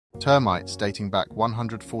Termites, dating back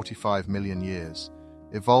 145 million years,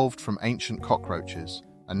 evolved from ancient cockroaches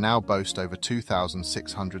and now boast over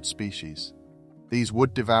 2,600 species. These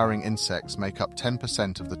wood-devouring insects make up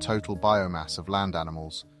 10% of the total biomass of land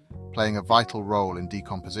animals, playing a vital role in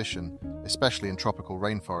decomposition, especially in tropical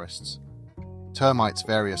rainforests. Termites'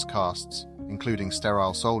 various castes, including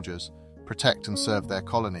sterile soldiers, protect and serve their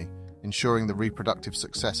colony, ensuring the reproductive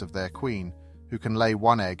success of their queen, who can lay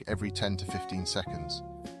one egg every 10 to 15 seconds.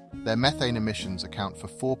 Their methane emissions account for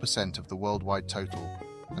 4% of the worldwide total,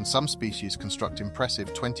 and some species construct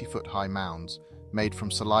impressive 20-foot-high mounds made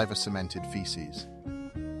from saliva-cemented feces.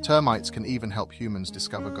 Termites can even help humans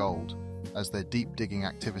discover gold, as their deep-digging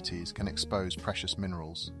activities can expose precious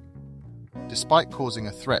minerals. Despite causing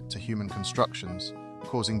a threat to human constructions,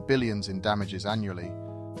 causing billions in damages annually,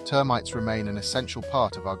 termites remain an essential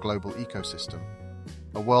part of our global ecosystem.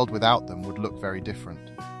 A world without them would look very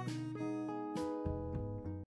different.